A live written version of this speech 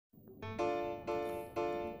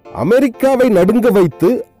அமெரிக்காவை நடுங்க வைத்து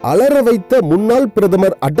அலற வைத்த முன்னாள்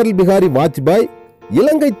பிரதமர் அடல் பிகாரி வாஜ்பாய்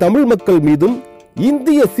இலங்கை தமிழ் மக்கள் மீதும்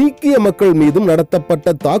இந்திய சீக்கிய மக்கள் மீதும்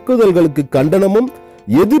நடத்தப்பட்ட தாக்குதல்களுக்கு கண்டனமும்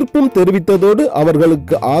எதிர்ப்பும் தெரிவித்ததோடு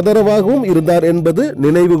அவர்களுக்கு ஆதரவாகவும் இருந்தார் என்பது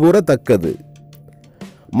நினைவுகூரத்தக்கது.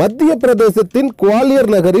 மத்திய பிரதேசத்தின்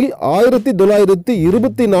குவாலியர் நகரில்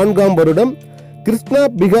 1924ஆம் வருடம் கிருஷ்ணா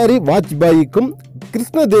பிகாரி வாஜ்பாய்க்கும்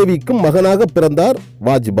கிருஷ்ணதேவிக்கும் மகனாக பிறந்தார்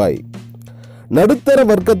வாஜ்பாய். நடுத்தர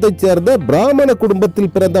வர்க்கத்தைச் சேர்ந்த பிராமண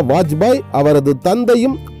குடும்பத்தில் பிறந்த வாஜ்பாய் அவரது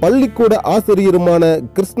தந்தையும் பள்ளிக்கூட ஆசிரியருமான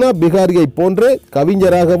கிருஷ்ணா பிகாரியை போன்ற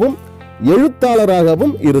கவிஞராகவும்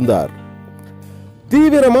எழுத்தாளராகவும் இருந்தார்.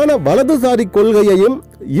 தீவிரமான வலதுசாரி கொள்கையையும்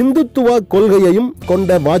இந்துத்துவ கொள்கையையும்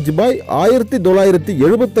கொண்ட வாஜ்பாய்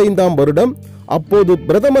 1975ஆம் வருடம் அப்போது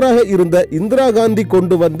பிரதமராக இருந்த இந்திரா காந்தி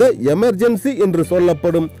கொண்டு வந்த எமர்ஜென்சி என்று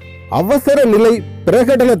சொல்லப்படும் அவசர நிலை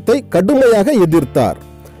பிரகடனத்தை கடுமையாக எதிர்த்தார்.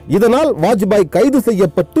 இதனால் வாஜ்பாய் கைது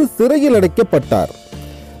செய்யப்பட்டு சிறையில் அடைக்கப்பட்டார்.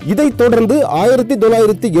 இதைத் தொடர்ந்து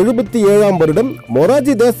 1977ஆம் வருடம்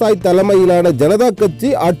மொராஜி தேசாய் தலைமையிலான ஜனதா கட்சி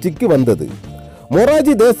ஆட்சிக்கு வந்தது.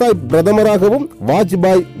 மொராஜி தேசாய் பிரதமராகவும்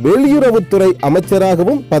வாஜ்பாய் வெளியுறவுத்துறை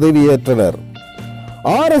அமைச்சராகவும் பதவியேற்றனர்.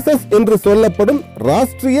 RSS என்று சொல்லப்படும்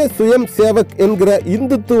ராஷ்டிரிய சுயம் சேவக் என்கிற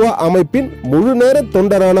இந்துத்துவ அமைப்பின் முழுநேர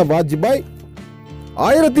தொண்டரான வாஜ்பாய்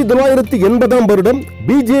 1980ஆம் வருடம்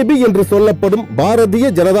பிஜேபி என்று சொல்லப்படும் பாரதிய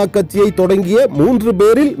ஜனதா கட்சியை தொடங்கிய 3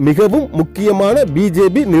 பேரில் மிகவும் முக்கியமான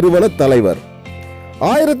பிஜேபி நிறுவன தலைவர்.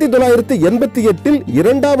 1988இல்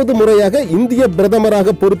இரண்டாவது முறையாக இந்திய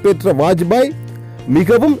பிரதமராக பொறுப்பேற்ற வாஜ்பாய்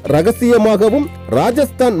மிகவும் ரகசியமாகவும்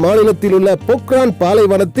ராஜஸ்தான் மாநிலத்தில் உள்ள பொக்ரான்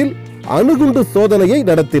பாலைவனத்தில் அணுகுண்டு சோதனையை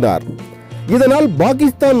நடத்தினார். இதனால்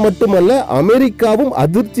பாகிஸ்தான் மட்டுமல்ல அமெரிக்காவும்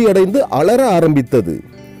அதிர்ச்சி அடைந்து அலற ஆரம்பித்தது.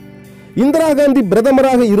 இந்திரா காந்தி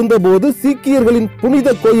பிரதமராக இருந்தபோது சீக்கியர்களின் புனித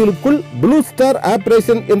கோயிலுக்குள் ப்ளூ ஸ்டார்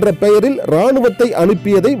ஆபரேஷன் என்ற பெயரில் ராணுவத்தை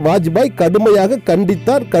அனுப்பியதை வாஜ்பாய் கடுமையாக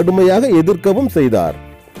கண்டித்தார், கடுமையாக எதிர்க்கவும் செய்தார்.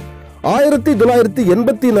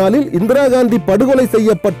 1984இல் இந்திரா காந்தி படுகொலை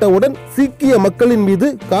செய்யப்பட்டவுடன் சீக்கிய மக்களின் மீது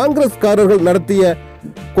காங்கிரஸ்காரர்கள் நடத்திய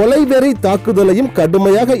கொலைவெறி தாக்குதலையும்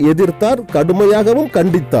கடுமையாக எதிர்த்தார், கடுமையாகவும்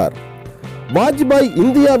கண்டித்தார். வாஜ்பாய்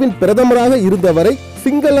இந்தியாவின் பிரதமராக இருந்தவரை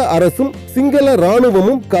சிங்கள அரசும் சிங்கள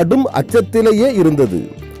ராணுவமும் கடும் அச்சத்திலேயே இருந்தது.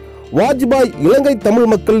 வாஜ்பாய் இலங்கை தமிழ்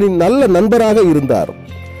மக்களின் நல்ல நண்பராக இருந்தார்.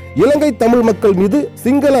 இலங்கை தமிழ் மக்கள் மீது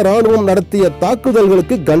சிங்கள ராணுவம் நடத்திய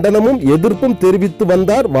தாக்குதல்களுக்கு கண்டனமும் எதிர்ப்பும் தெரிவித்து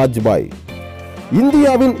வந்தார் வாஜ்பாய்.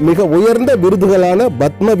 இந்தியாவின் மிக உயர்ந்த விருதுகளான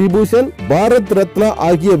பத்ம விபூஷன், பாரத் ரத்னா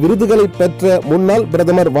ஆகிய விருதுகளை பெற்ற முன்னாள்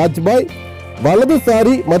பிரதமர் வாஜ்பாய்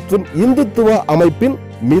வலதுசாரி மற்றும் இந்துத்துவ அமைப்பின்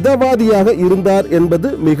மிதவாதியாக இருந்தார் என்பது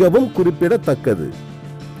மிகவும் குறிப்பிடத்தக்கது.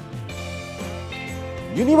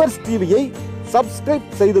 யுனிவர்ஸ் டிவியை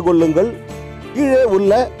சப்ஸ்கிரைப் செய்து கொள்ளுங்கள். கீழே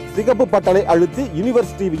உள்ள சிகப்பு பட்டனை அழுத்தி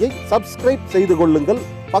யுனிவர்ஸ் டிவியை சப்ஸ்கிரைப் செய்து கொள்ளுங்கள்.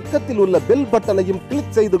 பக்கத்தில் உள்ள பெல் பட்டனையும்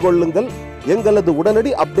கிளிக் செய்து கொள்ளுங்கள். எங்களது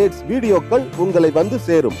உடனடி அப்டேட்ஸ் வீடியோக்கள் உங்களை வந்து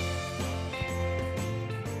சேரும்.